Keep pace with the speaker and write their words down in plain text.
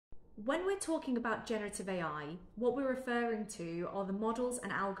When we're talking about generative AI, what we're referring to are the models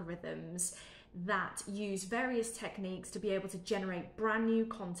and algorithms that use various techniques to be able to generate brand new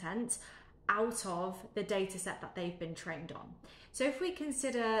content out of the data set that they've been trained on. So if we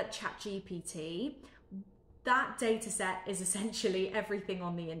consider ChatGPT, that data set is essentially everything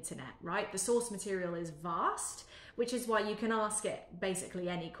on the internet, right? The source material is vast, which is why you can ask it basically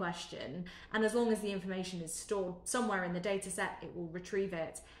any question. And as long as the information is stored somewhere in the data set, it will retrieve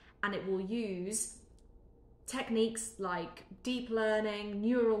it, and it will use techniques like deep learning,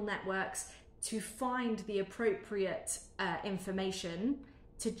 neural networks to find the appropriate information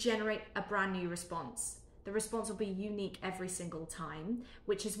to generate a brand new response. The response will be unique every single time,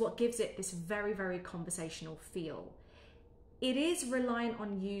 which is what gives it this very, very conversational feel. It is reliant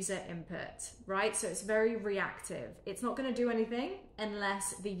on user input, right? So it's very reactive. It's not going to do anything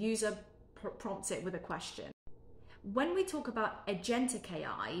unless the user prompts it with a question. When we talk about agentic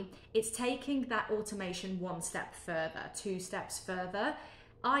AI, it's taking that automation one step further, two steps further,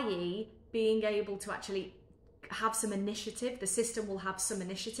 i.e. being able to actually have some initiative. The system will have some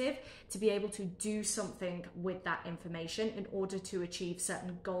initiative to be able to do something with that information in order to achieve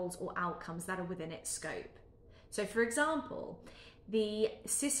certain goals or outcomes that are within its scope. So for example, the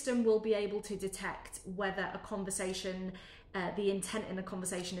system will be able to detect whether a conversation, the intent in a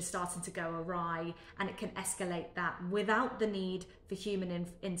conversation is starting to go awry, and it can escalate that without the need for human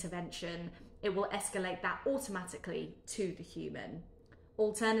intervention. It will escalate that automatically to the human.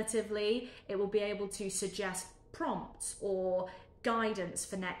 Alternatively, it will be able to suggest prompts or guidance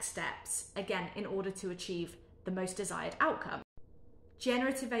for next steps, again, in order to achieve the most desired outcome.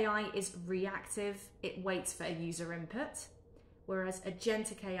 Generative AI is reactive, it waits for user input, whereas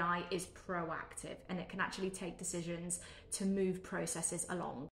agentic AI is proactive and it can actually take decisions to move processes along.